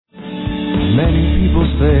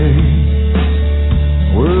say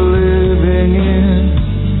we're living in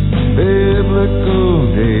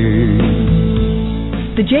biblical days.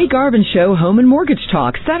 The Jay Garvin Show Home and Mortgage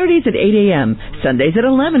Talk, Saturdays at 8 a.m., Sundays at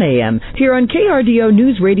 11 a.m., here on KRDO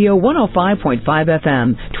News Radio 105.5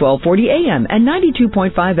 FM, 1240 a.m., and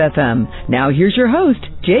 92.5 FM. Now here's your host,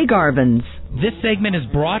 Jay Garvins. This segment is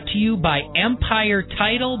brought to you by Empire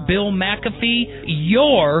Title, Bill McAfee,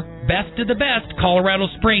 your best of the best Colorado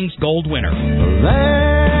Springs Gold winner.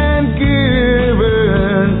 Land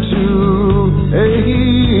given to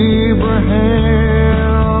Abraham,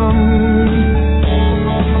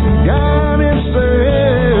 God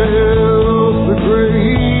himself, the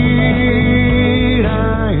great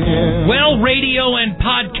I am. Well, radio and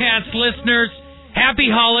podcast listeners, happy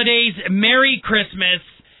holidays, Merry Christmas.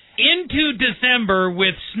 Into December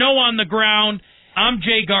with snow on the ground. I'm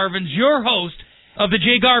Jay Garvins, your host of the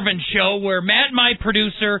Jay Garvin Show, where Matt, my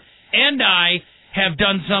producer, and I have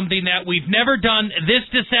done something that we've never done this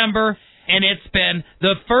December, and it's been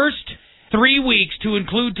the first 3 weeks, to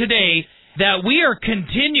include today, that we are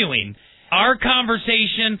continuing our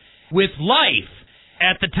conversation with life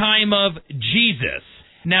at the time of Jesus.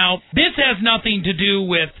 Now, this has nothing to do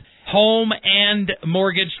with home and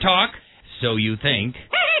mortgage talk, so you think,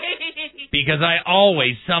 because I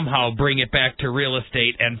always somehow bring it back to real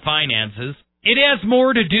estate and finances. It has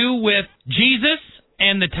more to do with Jesus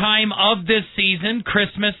and the time of this season,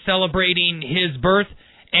 Christmas, celebrating his birth.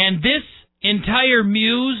 And this entire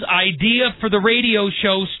muse idea for the radio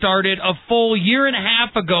show started a full year and a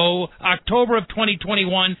half ago, October of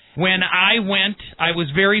 2021, when I was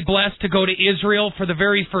very blessed to go to Israel for the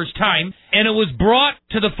very first time. And it was brought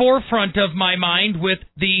to the forefront of my mind with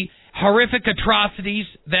the horrific atrocities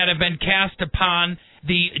that have been cast upon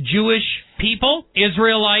the Jewish people,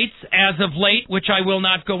 Israelites, as of late, which I will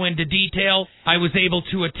not go into detail. I was able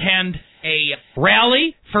to attend a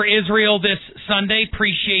rally for Israel this Sunday.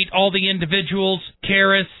 Appreciate all the individuals,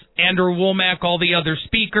 Karis, Andrew Womack, all the other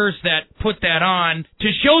speakers that put that on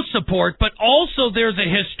to show support, but also there's a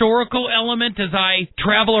historical element as I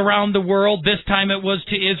travel around the world. This time it was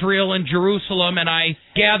to Israel and Jerusalem, and I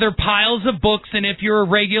gather piles of books, and if you're a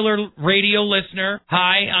regular radio listener,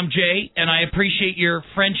 hi, I'm Jay, and I appreciate your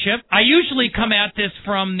friendship. I usually come at this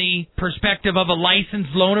from the perspective of a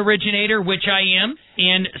licensed loan originator, which I am,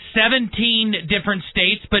 in 17 different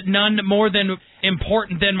states, but none more than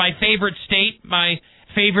important than my favorite state, my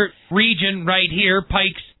favorite region right here,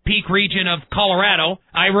 Pikes Peak region of Colorado.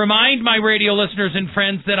 I remind my radio listeners and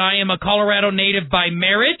friends that I am a Colorado native by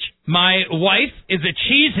marriage. My wife is a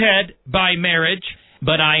cheesehead by marriage,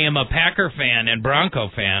 but I am a Packer fan and Bronco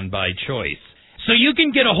fan by choice. So you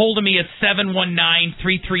can get a hold of me at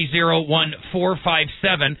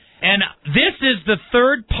 719-330-1457. And this is the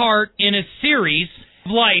third part in a series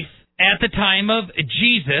of life at the time of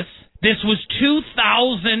Jesus. This was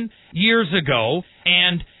 2,000 years ago,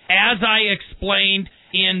 and as I explained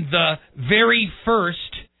in the very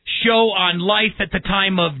first show on life at the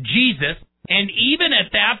time of Jesus, and even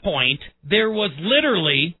at that point, there was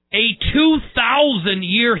literally a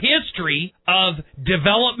 2,000-year history of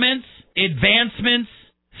developments, advancements,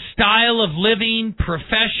 style of living,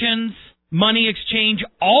 professions, money exchange,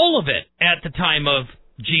 all of it at the time of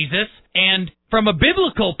Jesus. And from a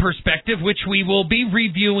biblical perspective, which we will be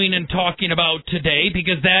reviewing and talking about today,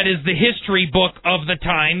 because that is the history book of the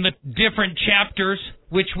time, the different chapters,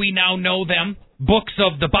 which we now know them, books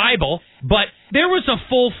of the Bible. But there was a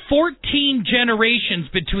full 14 generations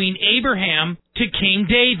between Abraham to King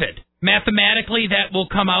David. Mathematically, that will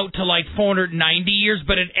come out to like 490 years,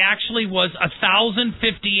 but it actually was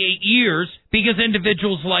 1,058 years because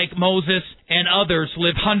individuals like Moses and others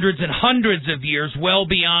live hundreds and hundreds of years, well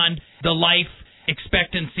beyond the life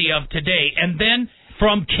expectancy of today. And then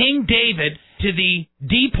from King David to the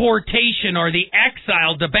deportation or the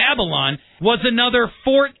exile to Babylon was another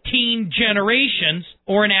 14 generations,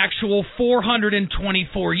 or an actual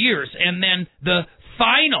 424 years. And then the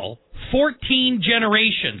final 14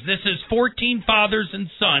 generations, this is 14 fathers and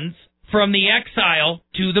sons, from the exile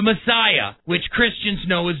to the Messiah, which Christians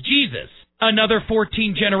know as Jesus. Another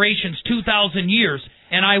 14 generations, 2,000 years.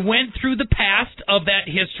 And I went through the past of that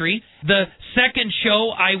history. The second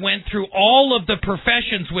show, I went through all of the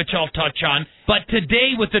professions, which I'll touch on. But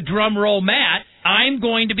today, with the drum roll, Matt, I'm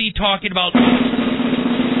going to be talking about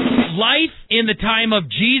life in the time of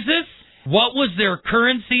Jesus. What was their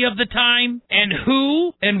currency of the time, and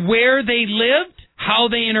who and where they lived, how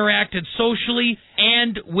they interacted socially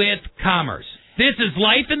and with commerce. This is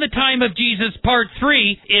Life in the Time of Jesus, Part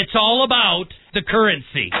 3. It's all about the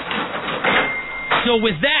currency. So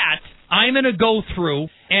with that, I'm going to go through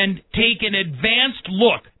and take an advanced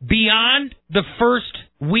look beyond the first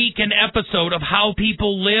week and episode of how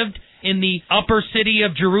people lived in the upper city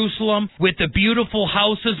of Jerusalem with the beautiful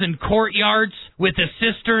houses and courtyards with the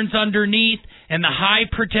cisterns underneath and the high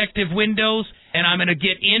protective windows. And I'm going to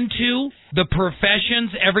get into the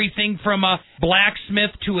professions, everything from a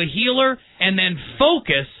blacksmith to a healer, and then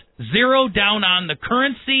zero down on the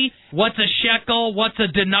currency, what's a shekel, what's a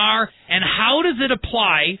dinar, and how does it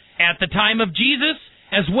apply at the time of Jesus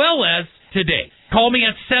as well as today. Call me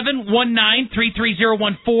at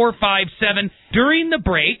 719-330-1457 during the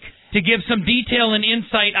break to give some detail and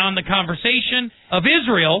insight on the conversation of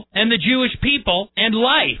Israel and the Jewish people and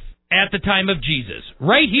life at the time of Jesus,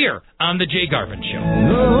 right here on The Jay Garvin Show.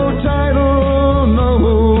 No title,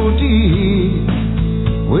 no deed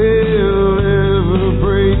will ever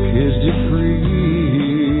break his decree.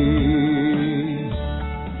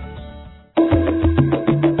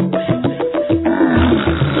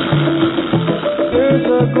 Years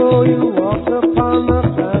ago you walked upon the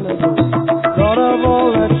planet, thought of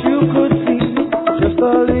all that you could see, just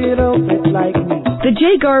a little bit like me. The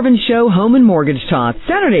Jay Garvin Show Home and Mortgage Talk,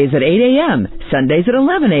 Saturdays at 8 a.m., Sundays at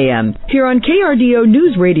 11 a.m., here on KRDO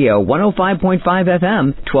News Radio 105.5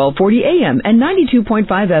 FM, 1240 a.m., and 92.5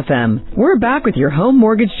 FM. We're back with your home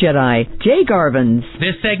mortgage Jedi, Jay Garvins.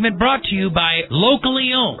 This segment brought to you by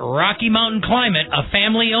locally owned Rocky Mountain Climate, a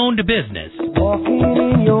family-owned business. Walking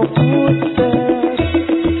in your footsteps,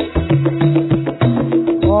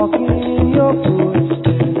 walking in your footsteps.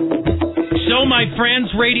 So, my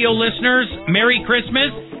friends, radio listeners, Merry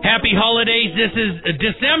Christmas, Happy Holidays. This is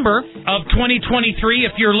December of 2023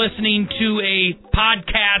 if you're listening to a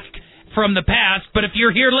podcast from the past. But if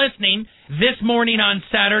you're here listening this morning on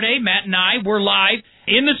Saturday, Matt and I were live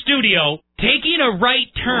in the studio taking a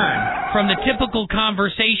right turn from the typical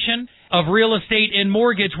conversation of real estate and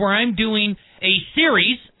mortgage, where I'm doing a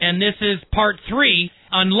series, and this is part 3,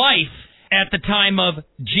 on life at the time of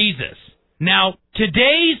Jesus. Now,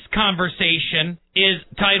 today's conversation is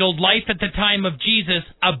titled Life at the Time of Jesus,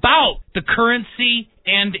 about the currency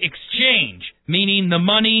and exchange, meaning the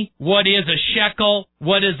money. What is a shekel?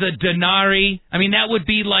 What is a denari? I mean, that would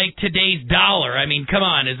be like today's dollar. I mean, come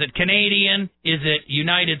on. Is it Canadian? Is it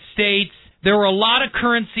United States? There were a lot of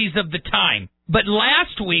currencies of the time. But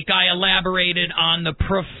last week I elaborated on the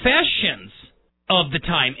professions of the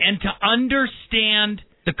time, and to understand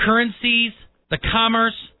the currencies, the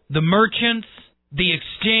commerce, the merchants, the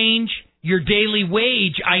exchange, your daily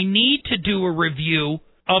wage, I need to do a review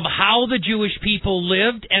of how the Jewish people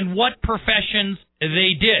lived and what professions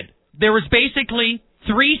they did. There was basically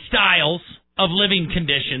 3 styles of living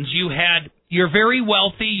conditions. You had your very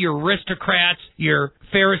wealthy, your aristocrats, your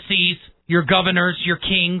Pharisees, your governors, your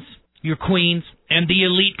kings, your queens, and the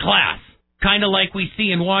elite class, kind of like we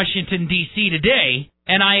see in Washington, D.C. today.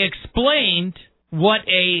 And I explained what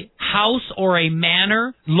a house or a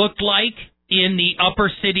manor looked like in the upper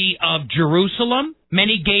city of Jerusalem.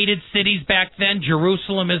 Many gated cities back then.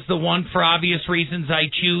 Jerusalem is the one, for obvious reasons, I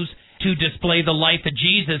choose to display the life of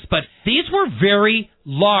Jesus. But these were very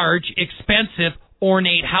large, expensive,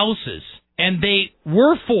 ornate houses. And they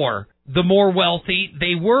were for the more wealthy.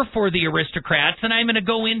 They were for the aristocrats. And I'm going to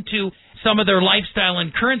go into some of their lifestyle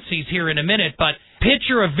and currencies here in a minute. But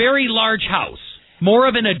picture a very large house, more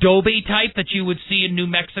of an adobe type that you would see in New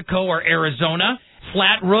Mexico or Arizona,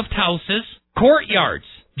 flat-roofed houses, courtyards,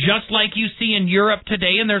 just like you see in Europe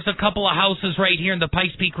today. And there's a couple of houses right here in the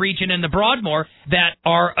Pikes Peak region in the Broadmoor that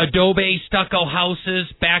are adobe stucco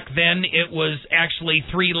houses. Back then, it was actually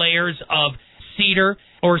 3 layers of cedar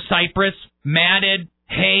or cypress, matted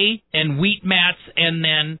hay and wheat mats, and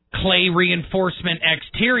then clay reinforcement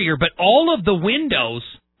exterior. But all of the windows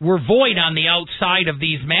were void on the outside of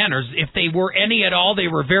these manors. If they were any at all, they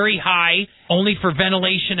were very high, only for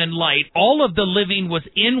ventilation and light. All of the living was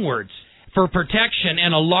inwards for protection,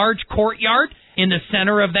 and a large courtyard in the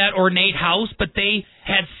center of that ornate house, but they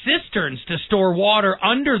had cisterns to store water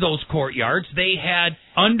under those courtyards. They had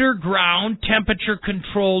underground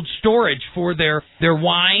temperature-controlled storage for their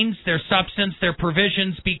wines, their substance, their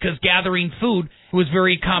provisions, because gathering food was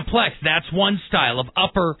very complex. That's one style of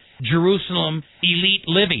upper Jerusalem elite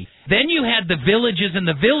living. Then you had the villages in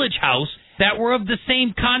the village house that were of the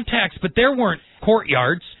same context, but there weren't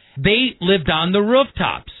courtyards. They lived on the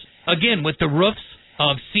rooftops, again, with the roofs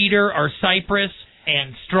of cedar or cypress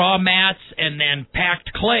and straw mats and then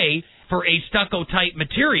packed clay for a stucco-type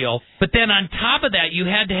material. But then on top of that, you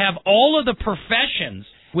had to have all of the professions,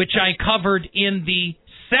 which I covered in the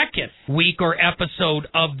second week or episode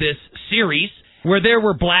of this series, where there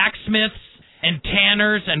were blacksmiths and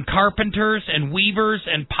tanners and carpenters and weavers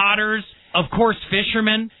and potters, of course,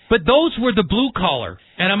 fishermen. But those were the blue collar.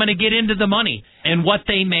 And I'm going to get into the money and what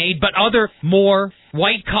they made, but other more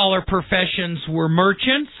white-collar professions were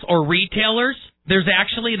merchants or retailers.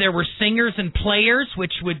 There were singers and players,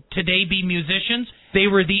 which would today be musicians. They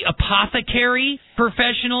were the apothecary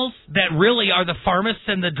professionals that really are the pharmacists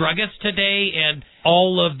and the druggists today, and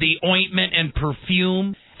all of the ointment and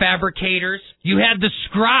perfume fabricators. You had the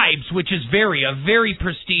scribes, which is a very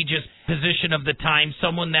prestigious position of the time,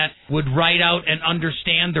 someone that would write out and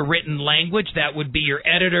understand the written language. That would be your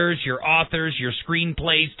editors, your authors, your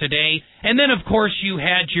screenplays today. And then, of course, you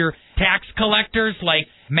had your tax collectors like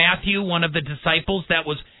Matthew, one of the disciples that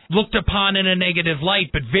was looked upon in a negative light,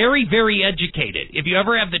 but very, very educated. If you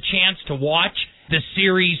ever have the chance to watch the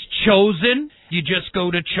series Chosen, you just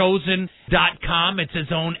go to Chosen.com. It's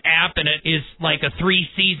his own app, and it is like a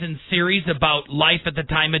 3-season series about life at the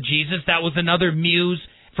time of Jesus. That was another muse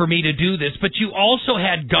for me to do this. But you also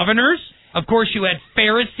had governors. Of course, you had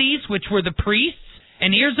Pharisees, which were the priests.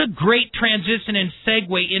 And here's a great transition and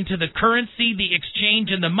segue into the currency, the exchange,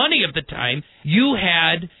 and the money of the time. You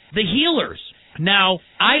had the healers. Now,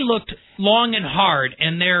 I looked long and hard,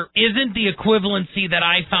 and there isn't the equivalency that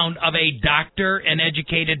I found of a doctor, an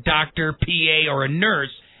educated doctor, PA, or a nurse.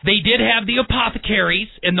 They did have the apothecaries,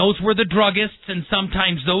 and those were the druggists, and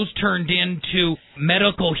sometimes those turned into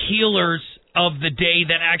medical healers of the day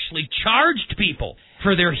that actually charged people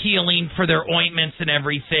for their healing, for their ointments and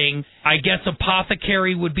everything. I guess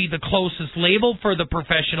apothecary would be the closest label for the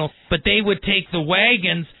professional, but they would take the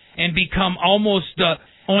wagons and become almost the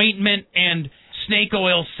ointment and snake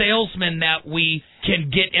oil salesmen that we can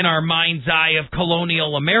get in our mind's eye of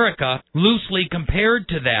colonial America, loosely compared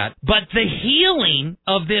to that. But the healing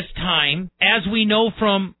of this time, as we know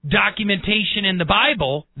from documentation in the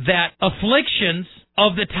Bible, that afflictions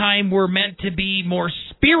of the time were meant to be more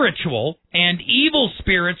spiritual, and evil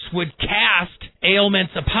spirits would cast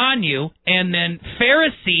ailments upon you, and then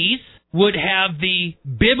Pharisees would have the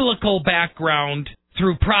biblical background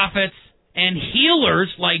through prophets, and healers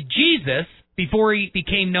like Jesus, before he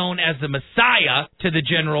became known as the Messiah to the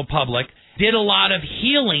general public, did a lot of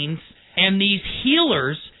healings, and these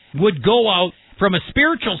healers would go out from a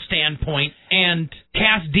spiritual standpoint and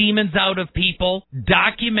cast demons out of people,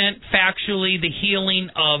 document factually the healing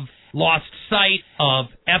of lost sight, of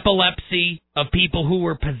epilepsy, of people who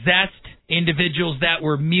were possessed, individuals that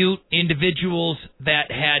were mute, individuals that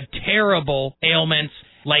had terrible ailments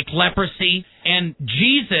like leprosy. And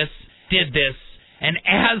Jesus did this. And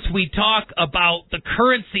as we talk about the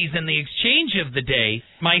currencies and the exchange of the day,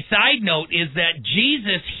 my side note is that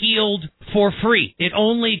Jesus healed for free. It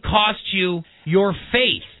only cost you your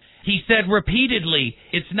faith. He said repeatedly,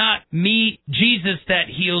 it's not me, Jesus, that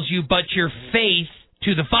heals you, but your faith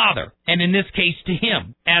to the Father, and in this case to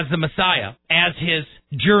Him as the Messiah, as His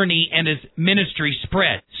journey and His ministry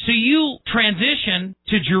spread. So you transition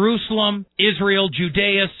to Jerusalem, Israel,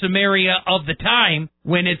 Judea, Samaria of the time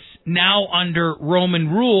when it's now under Roman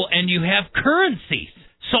rule, and you have currencies.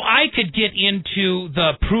 So I could get into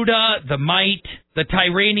the pruta, the mite, the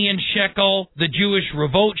Tyranian shekel, the Jewish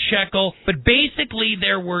revolt shekel, but basically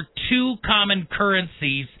there were two common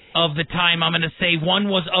currencies of the time. I'm going to say one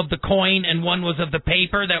was of the coin and one was of the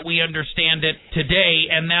paper that we understand it today,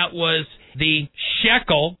 and that was the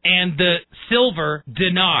shekel and the silver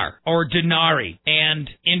dinar or denari. And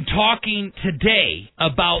in talking today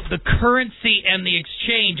about the currency and the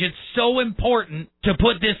exchange, it's so important to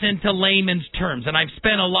put this into layman's terms, and I've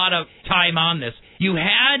spent a lot of time on this. You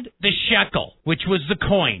had the shekel, which was the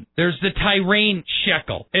coin. There's the Tyrian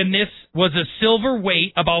shekel, and this was a silver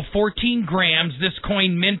weight, about 14 grams. This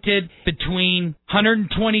coin minted between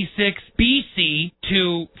 126 BC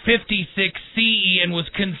to 56 CE and was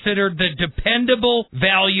considered the dependable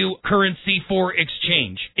value currency for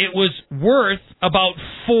exchange. It was worth about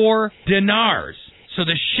 4 dinars. So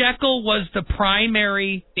the shekel was the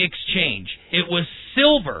primary exchange. It was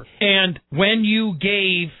silver, and when you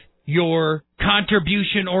gave your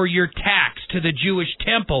contribution or your tax to the Jewish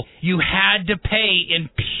temple, you had to pay in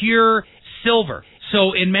pure silver.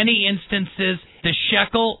 So in many instances, the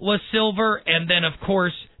shekel was silver, and then, of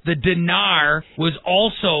course, the dinar was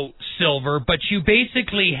also silver, but you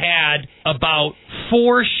basically had about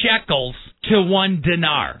 4 shekels to 1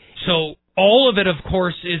 dinar. So all of it, of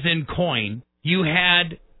course, is in coin. You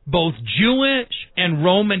had both Jewish and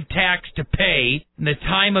Roman tax to pay. In the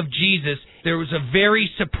time of Jesus, there was a very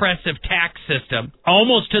suppressive tax system,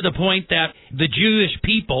 almost to the point that the Jewish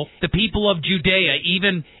people, the people of Judea,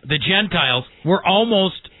 even the Gentiles, were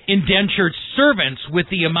almost indentured servants with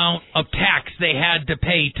the amount of tax they had to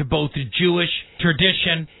pay to both the Jewish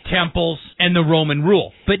tradition, temples, and the Roman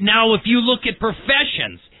rule. But now if you look at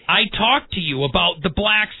professions, I talked to you about the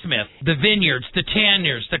blacksmith, the vineyards, the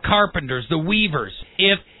tanners, the carpenters, the weavers.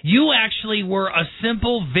 If you actually were a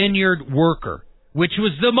simple vineyard worker, which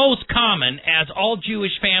was the most common, as all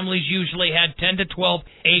Jewish families usually had 10 to 12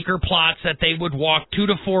 acre plots that they would walk 2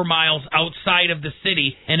 to 4 miles outside of the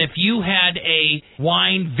city. And if you had a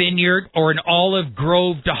wine vineyard or an olive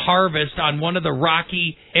grove to harvest on one of the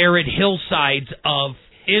rocky, arid hillsides of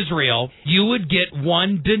Israel, you would get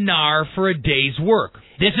 1 dinar for a day's work.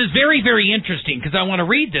 This is very, very interesting because I want to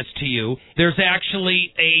read this to you. There's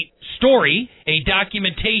actually a story, a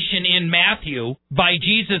documentation in Matthew by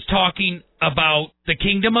Jesus talking about the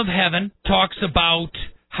kingdom of heaven, talks about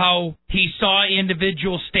how he saw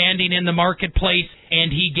individuals standing in the marketplace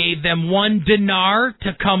and he gave them 1 dinar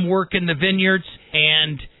to come work in the vineyards.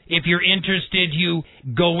 And if you're interested, you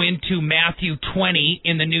go into Matthew 20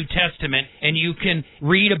 in the New Testament, and you can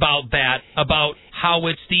read about that, about how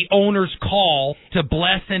it's the owner's call to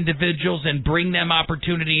bless individuals and bring them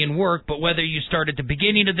opportunity and work, but whether you start at the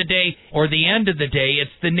beginning of the day or the end of the day,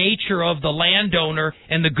 it's the nature of the landowner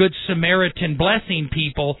and the Good Samaritan blessing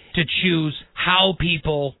people to choose how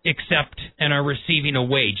people accept and are receiving a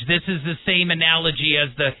wage. This is the same analogy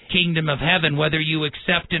as the kingdom of heaven, whether you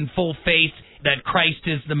accept in full faith that Christ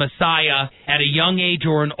is the Messiah at a young age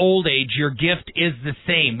or an old age, your gift is the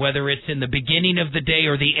same, whether it's in the beginning of the day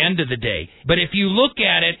or the end of the day. But if you look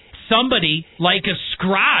at it, somebody like a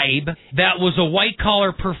scribe that was a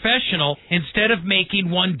white-collar professional, instead of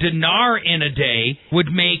making 1 dinar in a day,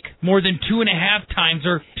 would make more than 2.5 times,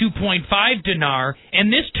 or 2.5 dinar.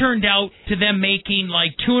 And this turned out to them making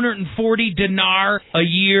like 240 dinar a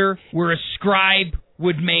year, where a scribe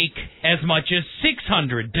would make as much as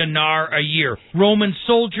 600 dinar a year. Roman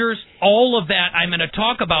soldiers, all of that I'm going to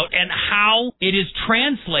talk about, and how it is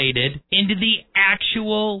translated into the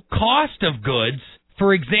actual cost of goods.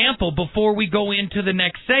 For example, before we go into the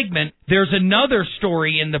next segment, there's another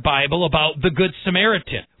story in the Bible about the Good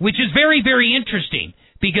Samaritan, which is very, very interesting.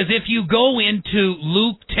 Because if you go into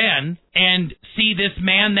Luke 10 and see this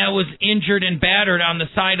man that was injured and battered on the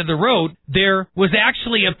side of the road, there was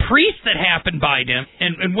actually a priest that happened by him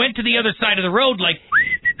and went to the other side of the road like,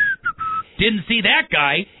 didn't see that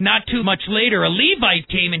guy. Not too much later, a Levite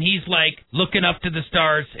came and he's like looking up to the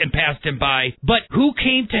stars and passed him by. But who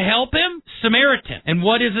came to help him? Samaritan. And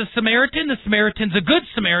what is a Samaritan? The Samaritan's a good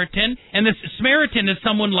Samaritan, and the Samaritan is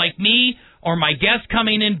someone like me or my guest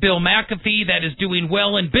coming in, Bill McAfee, that is doing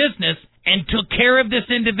well in business, and took care of this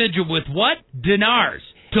individual with what? Dinars.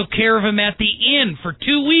 Took care of him at the inn for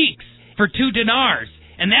 2 weeks for 2 dinars.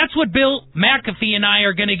 And that's what Bill McAfee and I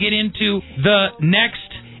are going to get into the next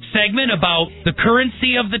segment, about the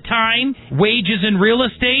currency of the time, wages in real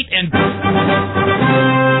estate, and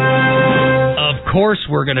of course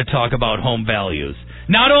we're going to talk about home values.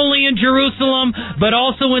 Not only in Jerusalem, but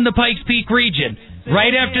also in the Pikes Peak region.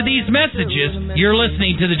 Right after these messages, you're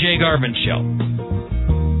listening to The Jay Garvin Show.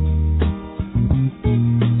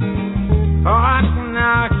 Oh, I can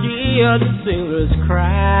now hear the sailors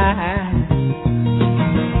cry,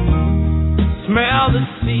 smell the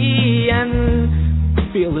sea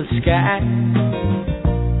and feel the sky.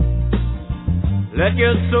 Let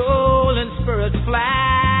your soul and spirit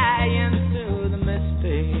fly into the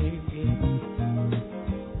mystic.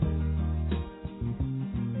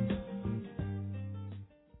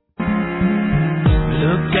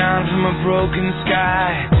 Look down from a broken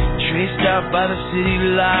sky, traced out by the city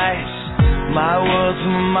lights. My world's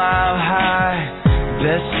from a mile high,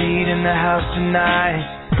 best seat in the house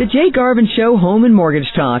tonight. The Jay Garvin Show Home and Mortgage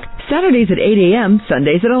Talk, Saturdays at 8 a.m.,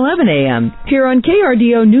 Sundays at 11 a.m. Here on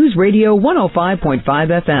KRDO News Radio 105.5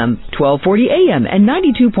 FM, 1240 a.m. and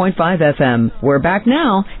 92.5 FM. We're back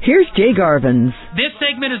now. Here's Jay Garvin's. This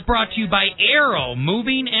segment is brought to you by Arrow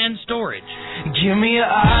Moving and Storage. Give me your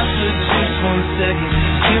eyes for just 1 second.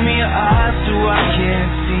 Give me your eyes so I can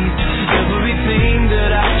see everything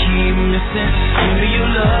that I keep missing. Give me your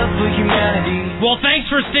love for humanity. Well, thanks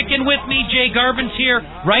for sticking with me. Jay Garvin's here,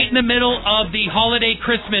 right in the middle of the holiday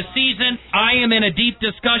Christmas season. I am in a deep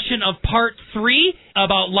discussion of part 3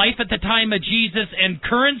 about life at the time of Jesus and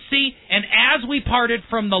currency. And as we parted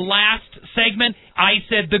from the last segment, I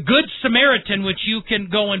said the Good Samaritan, which you can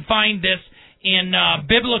go and find this in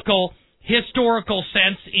biblical, historical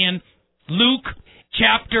sense in Luke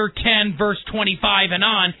chapter 10, verse 25 and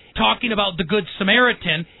on, talking about the Good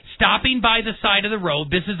Samaritan stopping by the side of the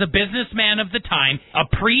road. This is a businessman of the time. A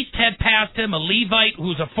priest had passed him, a Levite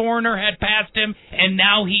who's a foreigner had passed him, and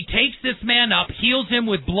now he takes this man up, heals him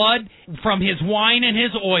with blood from his wine and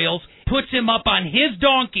his oils, puts him up on his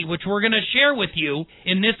donkey, which we're going to share with you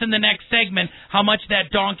in this and the next segment, how much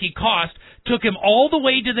that donkey cost, took him all the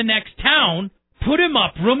way to the next town, put him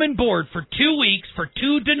up room and board for 2 weeks for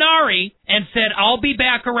 2 denarii and said, I'll be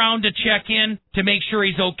back around to check in to make sure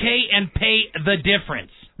he's okay and pay the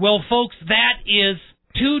difference. Well, folks, that is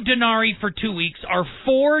 2 denarii for 2 weeks are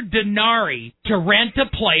 4 denarii to rent a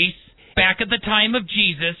place back at the time of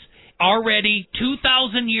Jesus, already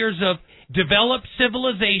 2,000 years of developed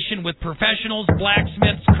civilization with professionals,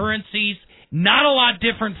 blacksmiths, currencies. Not a lot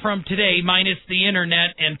different from today, minus the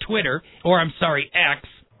internet and Twitter, X.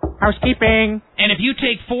 Housekeeping. And if you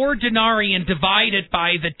take 4 denarii and divide it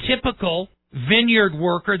by the typical vineyard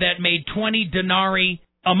worker that made 20 denarii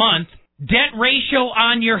a month, debt ratio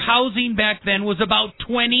on your housing back then was about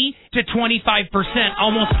 20 to 25%,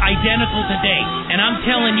 almost identical today. And I'm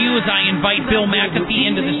telling you, as I invite Bill McAfee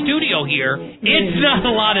into the studio here, it's not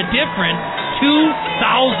a lot of different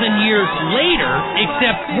 2,000 years later,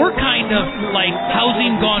 except we're kind of like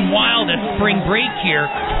housing gone wild at spring break here.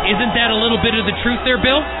 Isn't that a little bit of the truth there,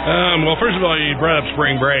 Bill? Well, first of all, you brought up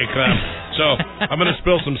spring break. So I'm going to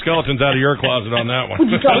spill some skeletons out of your closet on that one.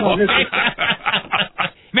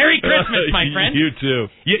 Merry Christmas, my friend. You too.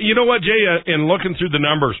 You know what, Jay? In looking through the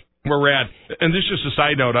numbers where we're at, and this is just a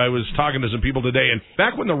side note, I was talking to some people today, and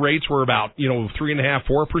back when the rates were about 3.5%,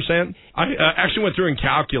 4%, I actually went through and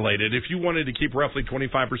calculated if you wanted to keep roughly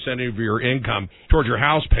 25% of your income towards your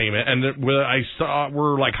house payment, and I saw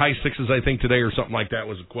we're like high sixes, I think today or something like that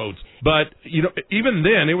was the quotes. But even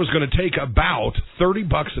then, it was going to take about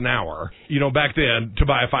 $30 an hour, back then to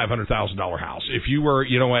buy a $500,000 house if you were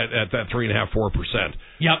at that 3.5%, 4%.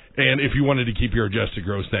 Yep. And if you wanted to keep your adjusted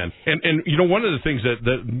gross then. And one of the things that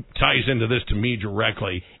ties into this to me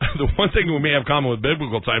directly, the one thing we may have common with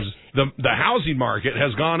biblical times is the housing market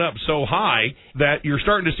has gone up so high that you're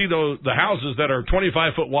starting to see the houses that are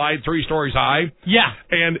 25 foot wide, 3 stories high. Yeah.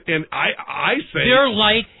 And I say they're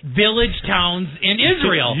like village towns in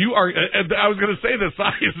Israel. You are. I was going to say the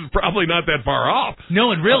size is probably not that far off.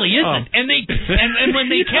 No, it really isn't. And when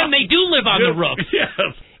they can, they do live on the roof. Yes.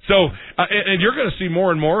 So, and you're going to see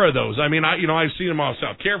more and more of those. I mean, I've seen them all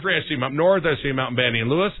South Carefree. I see them up north. I see them out in Bandy and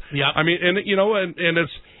Lewis. Yeah. I mean, and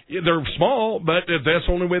it's they're small, but that's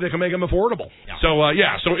the only way they can make them affordable. Yeah. So,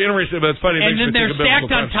 so interesting. But it's funny. And then they're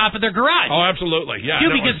stacked on top of their garage. Oh, absolutely. Yeah.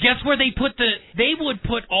 Because guess where they would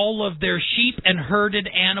put all of their sheep and herded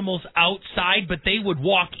animals outside, but they would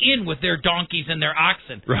walk in with their donkeys and their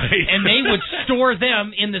oxen. Right. And they would store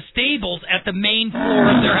them in the stables at the main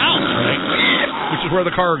floor of their house. Right. Which is where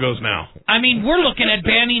the car goes now. I mean, we're looking at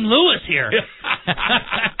Banning Lewis here.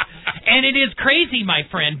 And it is crazy, my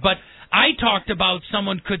friend, but I talked about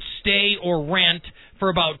someone could stay or rent for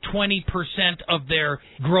about 20% of their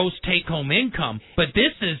gross take-home income. But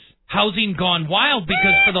this is housing gone wild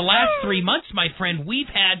because for the last 3 months, my friend, we've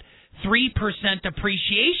had 3%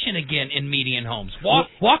 appreciation again in median homes.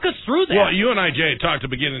 Walk us through that. Well, you and I, Jay, talked at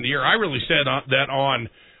the beginning of the year. I really said that on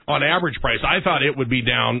average price, I thought it would be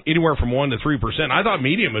down anywhere from 1% to 3%. I thought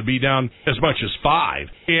median would be down as much as 5%.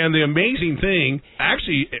 And the amazing thing,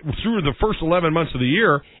 actually, through the first 11 months of the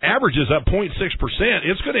year, average is up 0.6%.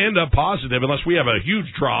 It's going to end up positive unless we have a huge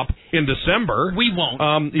drop in December. We won't.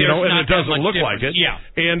 And it doesn't look like it. Yeah.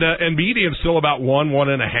 And median's still about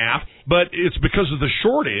 1.5%. But it's because of the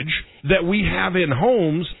shortage that we have in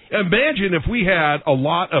homes. Imagine if we had a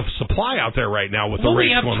lot of supply out there right now with the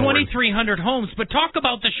rates going we have 2,300 homes, but talk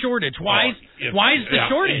about the shortage. Why is the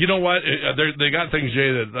shortage? You know what? They got things, Jay,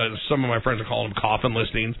 that some of my friends are calling them coffin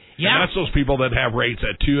listings. Yeah. And that's those people that have rates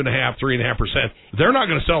at 2.5%, 3.5%. They're not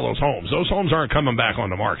going to sell those homes. Those homes aren't coming back on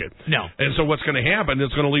the market. No. And so what's going to happen,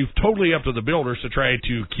 it's going to leave totally up to the builders to try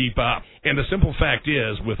to keep up. And the simple fact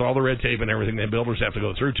is, with all the red tape and everything that builders have to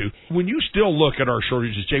go through to, when you still look at our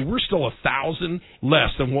shortages, Jay, we're still 1,000 less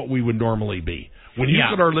than what we would normally be. When you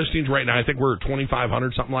look at our listings right now, I think we're at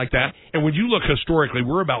 2,500, something like that. And when you look historically,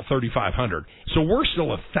 we're about 3,500. So we're still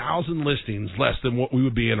 1,000 listings less than what we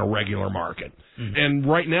would be in a regular market. Mm-hmm. And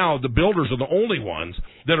right now, the builders are the only ones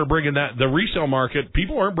that are bringing that. The resale market,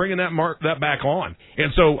 people aren't bringing that back on.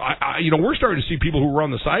 And so, we're starting to see people who were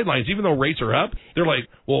on the sidelines, even though rates are up, they're like,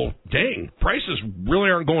 well, dang, prices really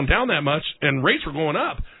aren't going down that much, and rates are going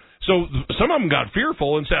up. So some of them got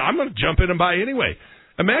fearful and said, I'm going to jump in and buy anyway.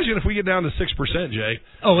 Imagine if we get down to 6%, Jay.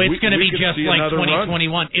 Oh, it's going to be just like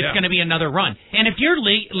 2021. Run. It's going to be another run. And if you're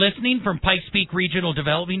listening from Pikes Peak Regional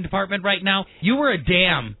Development Department right now, you were a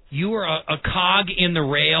dam. You were a cog in the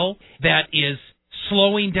rail that is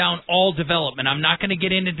slowing down all development. I'm not going to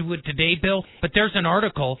get into it today, Bill, but there's an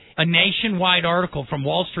article, a nationwide article from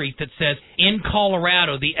Wall Street that says in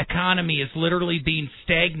Colorado, the economy is literally being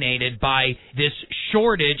stagnated by this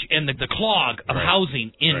shortage and the clog of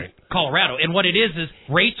housing in Colorado. And what it is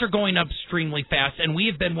rates are going up extremely fast, and we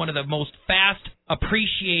have been one of the most fast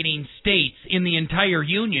appreciating states in the entire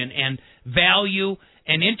union, and value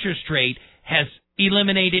and interest rate has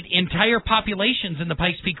eliminated entire populations in the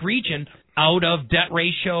Pikes Peak region out of debt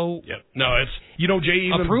ratio. Yep. No, it's, Jay,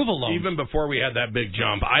 approval loans. Even before we had that big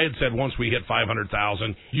jump, I had said once we hit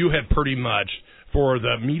 500,000, you had pretty much, for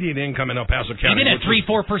the median income in El Paso County. Even at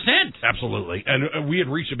 3-4%. Absolutely. And we had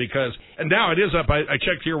reached it because, and now it is up, I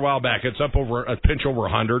checked here a while back, it's up over a pinch over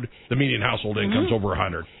 100. The median household income's over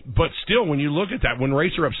 100. But still, when you look at that, when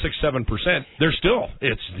rates are up 6-7%, they're still,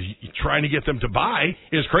 it's trying to get them to buy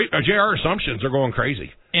is crazy. Our assumptions are going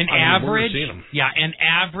crazy. An average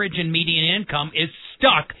and median income is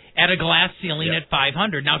stuck at a glass ceiling at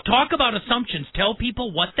 500. Now, talk about assumptions. Tell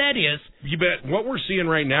people what that is. You bet. What we're seeing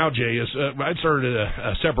right now, Jay, is I started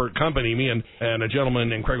a separate company. Me and a gentleman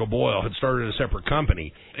named Craig O'Boyle had started a separate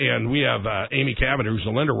company, and we have Amy Cavender, who's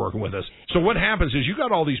the lender, working with us. So what happens is you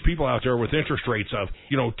got all these people out there with interest rates of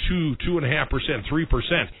 2.5%,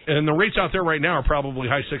 3%, and the rates out there right now are probably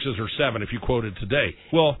high 6s or 7 if you quoted today.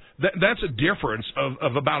 Well, that's a difference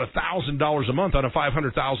of about $1,000 a month on a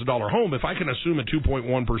 $500,000 home if I can assume a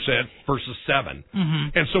 2.1% versus 7.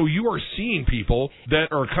 Mm-hmm. And so you are seeing people that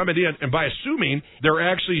are coming in, and by assuming they're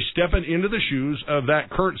actually stepping into the shoes of that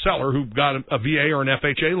current seller who got a VA or an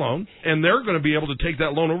FHA loan, and they're going to be able to take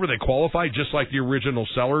that loan over. They qualify just like the original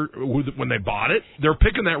seller when they bought it. They're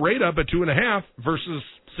picking that rate up at 2.5 versus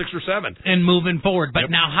 6 or 7. And moving forward. But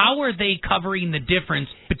now how are they covering the difference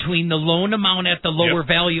between the loan amount at the lower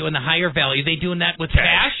value and the higher value? Are they doing that with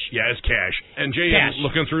cash? Yeah, it's cash. And Jay,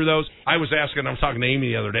 looking through those, I was talking to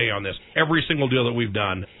Amy the other day on this. Every single deal that we've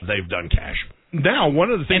done, they've done cash. Now, one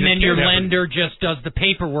of the things, and then your lender just does the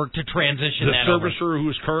paperwork to transition that over. The servicer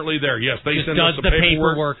who's currently there, yes, they just send does us the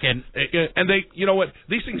paperwork, and they,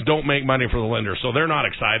 these things don't make money for the lender, so they're not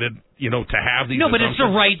excited, to have these. No, but it's the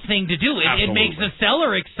right thing to do. It makes the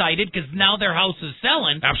seller excited because now their house is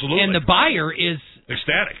selling. Absolutely, and the buyer is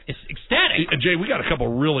ecstatic. It's ecstatic. And Jay, we got a couple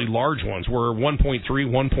really large ones where 1.3,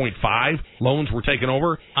 1.5 loans were taken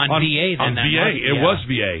over on VA. On VA, it was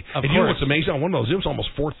VA. Of and you know what's amazing? On one of those, it was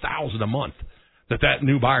almost $4,000 a month that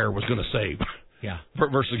new buyer was going to save. Yeah.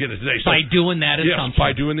 Versus getting it today. So, by doing that assumption. Yes,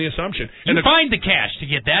 by doing the assumption. You find the cash to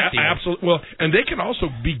get that deal. Absolutely. Well, and they can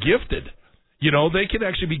also be gifted. They can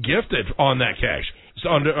actually be gifted on that cash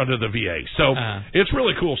under the VA. So it's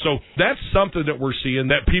really cool. So that's something that we're seeing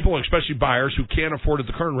that people, especially buyers who can't afford at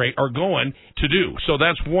the current rate, are going to do. So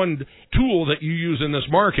that's one tool that you use in this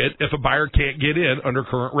market if a buyer can't get in under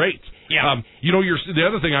current rates. Yeah. The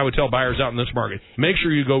other thing I would tell buyers out in this market, make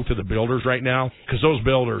sure you go to the builders right now because those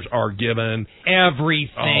builders are giving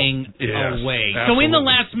everything away. Absolutely. So in the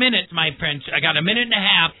last minute, my friends, I got a minute and a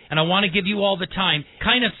half, and I want to give you all the time,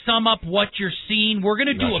 kind of sum up what you're seeing. We're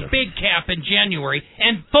going to do a big cap in January.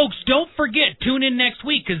 And folks, don't forget, tune in next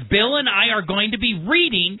week because Bill and I are going to be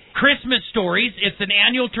reading Christmas stories. It's an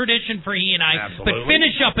annual tradition for he and I. Absolutely. But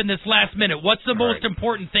finish up in this last minute. What's the most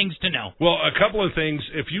important things to know? Well, a couple of things.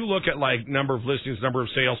 If you look at like number of listings, number of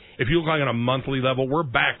sales, if you look like on a monthly level, we're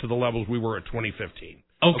back to the levels we were at 2015.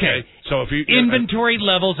 Okay. So if you inventory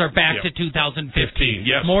levels are back to 2015.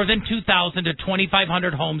 Yes. More than 2,000 to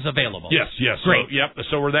 2,500 homes available. Yes. Great.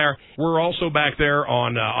 So we're there. We're also back there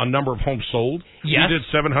on number of homes sold. Yes. We did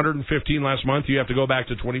 715 last month. You have to go back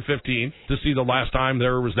to 2015 to see the last time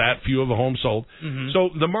there was that few of the homes sold. Mm-hmm. So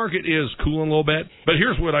the market is cooling a little bit. But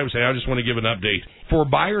here's what I would say. I just want to give an update. For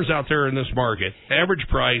buyers out there in this market, average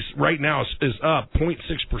price right now is up 0.6%.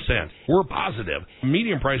 We're positive.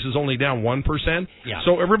 Median price is only down 1%. Yeah.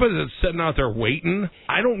 So everybody that's sitting out there waiting,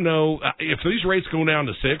 I don't know if these rates go down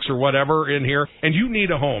to 6 or whatever in here, and you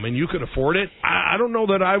need a home and you could afford it. I don't know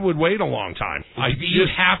that I would wait a long time. You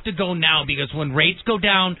have to go now because when rates go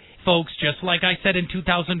down, folks, just like I said in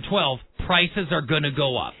 2012, prices are going to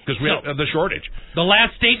go up. Because we have the shortage. The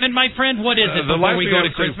last statement, my friend, what is it before we go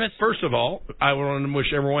to Christmas? First of all, I want to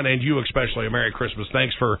wish everyone, and you especially, a Merry Christmas.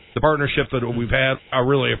 Thanks for the partnership that we've had. I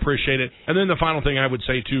really appreciate it. And then the final thing I would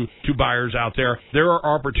say to buyers out there, there are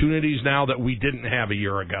opportunities now that we didn't have a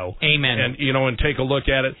year ago. Amen. And, and take a look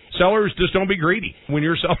at it. Sellers, just don't be greedy. When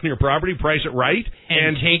you're selling your property, price it right.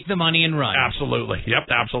 And take the money and run. Absolutely. Yep,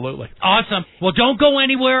 absolutely. Awesome. Well, don't go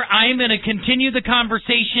anywhere. I'm going to continue the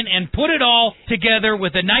conversation and put it all together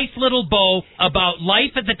with a nice little bow about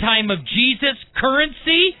life at the time of Jesus,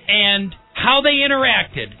 currency, and how they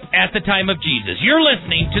interacted at the time of Jesus. You're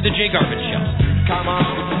listening to The Jay Garvin Show. Come on,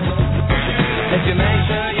 if you make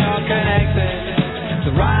sure you're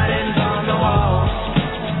connected, the writing's on the wall.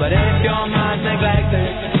 But if your mind's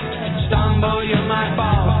neglected, stumble you might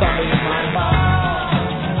fall. Stumble you might fall.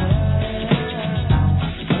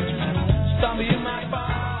 Stumble you might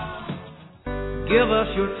fall. Give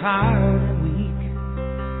us your tired and weak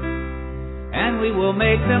and we will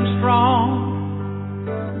make them strong.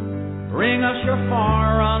 Bring us your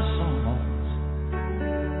far-run songs,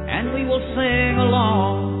 and we will sing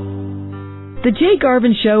along. The Jay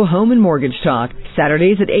Garvin Show Home and Mortgage Talk,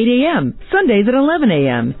 Saturdays at 8 a.m., Sundays at 11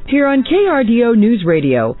 a.m., here on KRDO News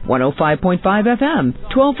Radio, 105.5 FM,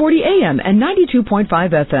 1240 a.m., and 92.5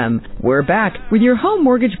 FM. We're back with your home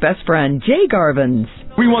mortgage best friend, Jay Garvins.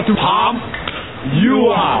 We want to pump you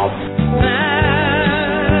up.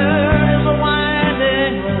 There's a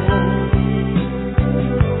winding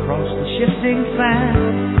road across the shifting sand,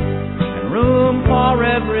 and room for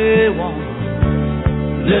everyone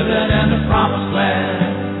living in the promised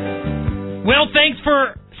land. Well, thanks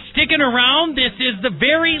for sticking around. This is the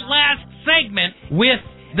very last segment with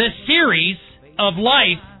the series of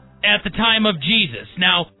life at the time of Jesus.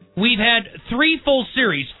 Now, we've had 3 full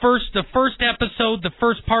series. The first episode, the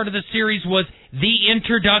first part of the series was the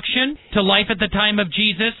introduction to life at the time of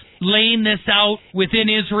Jesus, laying this out within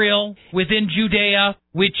Israel, within Judea,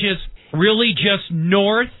 which is really just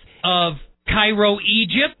north of Cairo,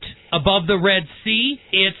 Egypt, above the Red Sea.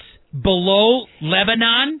 It's below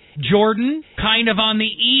Lebanon, Jordan, kind of on the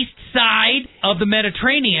east side of the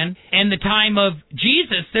Mediterranean. And the time of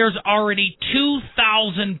Jesus, there's already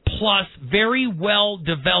 2,000 plus very well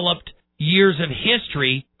developed years of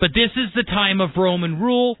history. But this is the time of Roman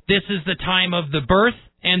rule. This is the time of the birth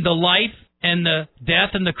and the life and the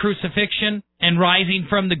death and the crucifixion and rising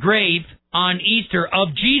from the grave on Easter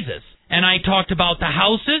of Jesus. And I talked about the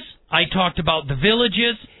houses. I talked about the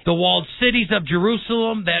villages, the walled cities of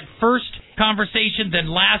Jerusalem, that first conversation. Then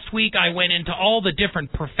last week I went into all the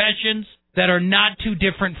different professions that are not too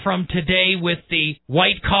different from today, with the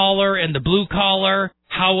white collar and the blue collar,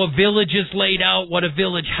 how a village is laid out, what a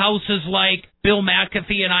village house is like. Bill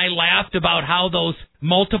McAfee and I laughed about how those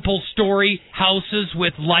multiple-story houses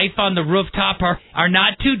with life on the rooftop are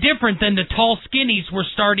not too different than the tall skinnies we're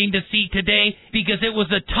starting to see today, because it was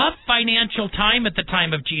a tough financial time at the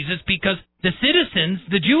time of Jesus, because the citizens,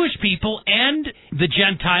 the Jewish people and the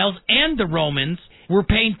Gentiles and the Romans, were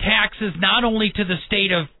paying taxes not only to the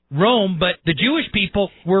state of Rome, but the Jewish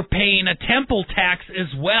people were paying a temple tax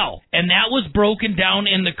as well. And that was broken down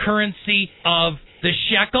in the currency of the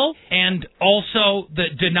shekel and also the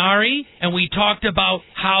denarii. And we talked about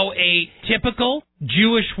how a typical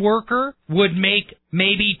Jewish worker would make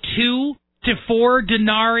maybe 2 to 4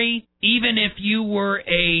 denarii, even if you were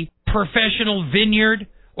a professional vineyard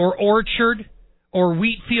or orchard or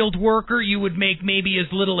wheat field worker. You would make maybe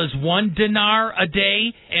as little as 1 dinar a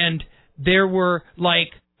day, and there were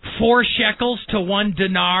like 4 shekels to 1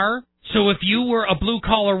 dinar. So if you were a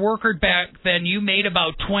blue-collar worker back then, you made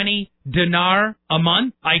about 20 dinar a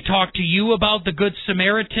month. I talked to you about the Good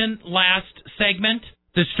Samaritan last segment,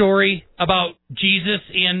 the story about Jesus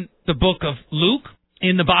in the book of Luke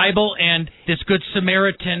in the Bible, and this Good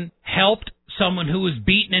Samaritan helped someone who was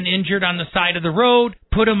beaten and injured on the side of the road,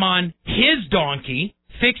 put him on his donkey,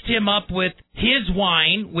 fixed him up with his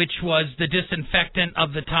wine, which was the disinfectant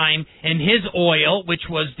of the time, and his oil, which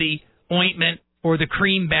was the ointment or the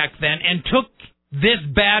cream back then, and took this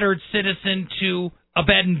battered citizen to a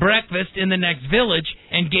bed and breakfast in the next village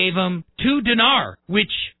and gave him 2 dinar,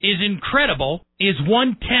 which is incredible, is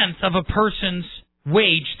 1/10 of a person's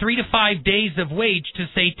wage, 3 to 5 days of wage, to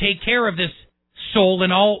say, take care of this soul,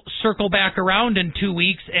 and I'll circle back around in 2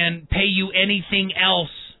 weeks and pay you anything else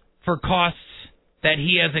for costs that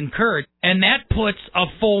he has incurred. And that puts a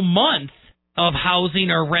full month of housing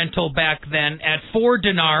or rental back then at 4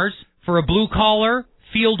 dinars for a blue-collar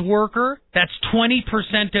field worker. That's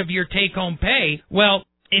 20% of your take-home pay. Well,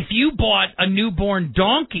 if you bought a newborn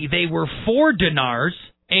donkey, they were 4 dinars,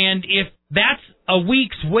 and if that's a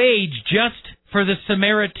week's wage just for the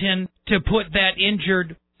Samaritan to put that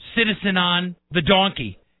injured citizen on the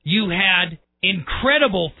donkey. You had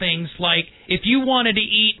incredible things like, if you wanted to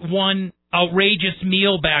eat one outrageous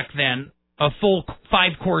meal back then, a full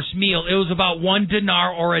 5-course meal, it was about 1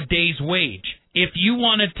 dinar or a day's wage. If you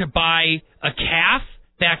wanted to buy a calf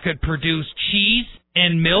that could produce cheese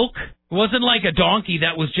and milk, it wasn't like a donkey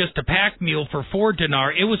that was just a pack mule for 4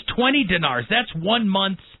 dinar. It was 20 dinars. That's 1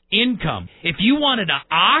 month's income. If you wanted an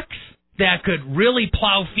ox that could really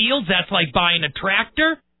plow fields, that's like buying a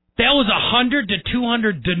tractor. That was 100 to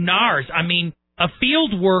 200 dinars. I mean, a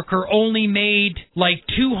field worker only made like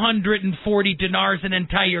 240 dinars an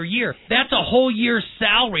entire year. That's a whole year's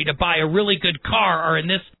salary to buy a really good car, or in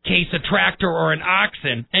this case, a tractor or an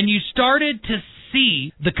oxen. And you started to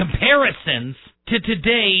see the comparisons to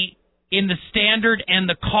today in the standard and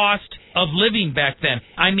the cost of living back then.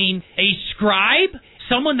 I mean, a scribe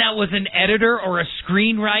someone that was an editor or a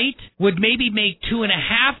screenwriter would maybe make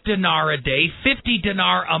 2.5 dinar a day, 50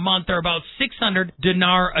 dinar a month, or about 600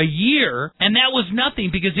 dinar a year, and that was nothing,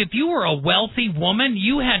 because if you were a wealthy woman,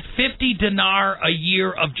 you had 50 dinar a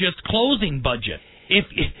year of just clothing budget. If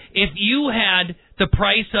you had the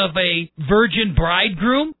price of a virgin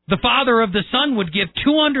bridegroom, the father of the son would give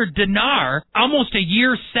 200 dinar, almost a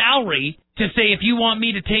year's salary, to say, if you want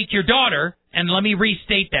me to take your daughter, and let me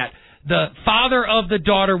restate that, the father of the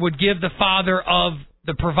daughter would give the father of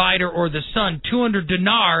the provider or the son 200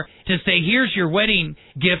 dinar to say, here's your wedding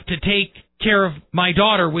gift to take care of my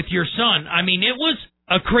daughter with your son. I mean, it was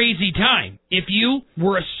a crazy time. If you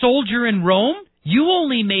were a soldier in Rome, you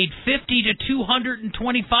only made 50 to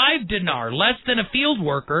 225 dinar, less than a field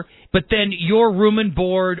worker, but then your room and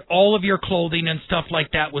board, all of your clothing and stuff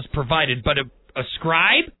like that was provided. But a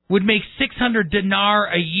scribe would make 600 dinar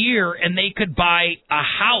a year, and they could buy a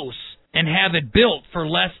house and have it built for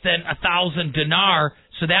less than 1,000 dinar,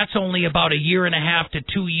 so that's only about 1.5 to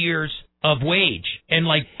 2 years of wage. And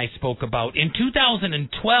like I spoke about, in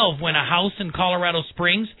 2012, when a house in Colorado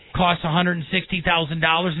Springs costs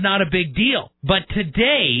 $160,000, not a big deal. But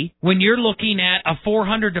today, when you're looking at a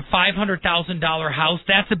 $400,000 to $500,000 house,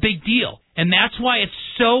 that's a big deal. And that's why it's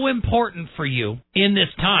so important for you in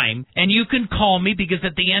this time. And you can call me, because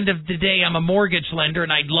at the end of the day, I'm a mortgage lender,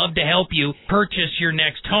 and I'd love to help you purchase your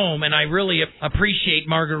next home. And I really appreciate,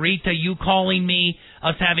 Margarita, you calling me,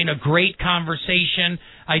 us having a great conversation.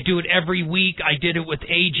 I do it every week. I did it with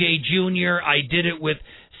AJ Jr. I did it with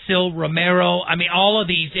Sil Romero. I mean, all of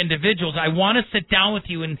these individuals. I want to sit down with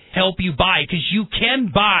you and help you buy, because you can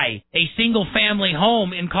buy a single-family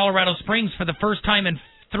home in Colorado Springs for the first time in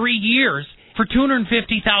 3 years for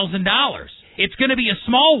 $250,000. It's going to be a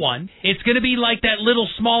small one. It's going to be like that little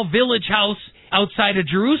small village house outside of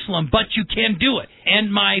Jerusalem, but you can do it.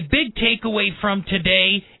 And my big takeaway from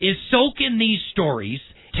today is soak in these stories.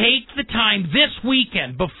 Take the time this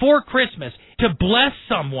weekend before Christmas to bless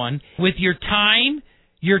someone with your time,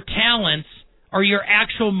 your talents, or your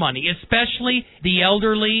actual money, especially the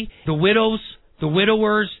elderly, the widows, the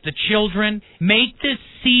widowers, the children. Make this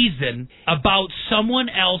season about someone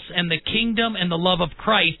else and the kingdom and the love of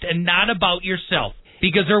Christ, and not about yourself.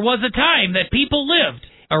 Because there was a time that people lived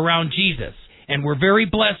around Jesus, and we're very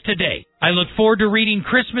blessed today. I look forward to reading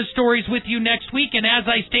Christmas stories with you next week, and as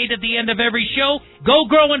I state at the end of every show, go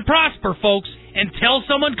grow and prosper, folks, and tell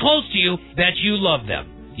someone close to you that you love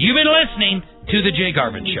them. You've been listening to The Jay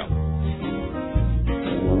Garvin Show.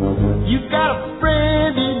 You got a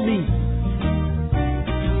friend in me.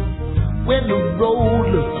 When the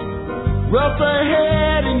road looks rough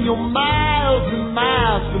ahead and you're miles and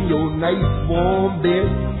miles from your nice warm bed,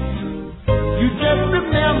 you just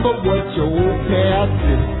remember what your old past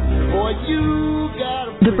did. Boy, you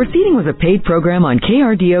got a... The proceeding was a paid program on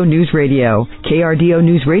KRDO News Radio. KRDO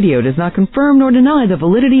News Radio does not confirm nor deny the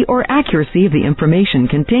validity or accuracy of the information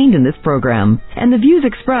contained in this program, and the views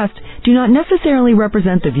expressed do not necessarily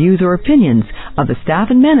represent the views or opinions of the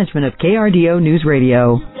staff and management of KRDO News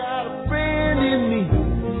Radio.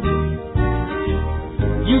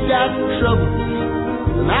 You got trouble,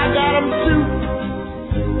 and I got them too.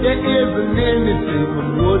 There isn't anything I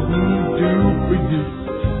wouldn't do for you.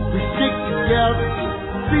 We stick together,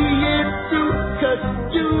 see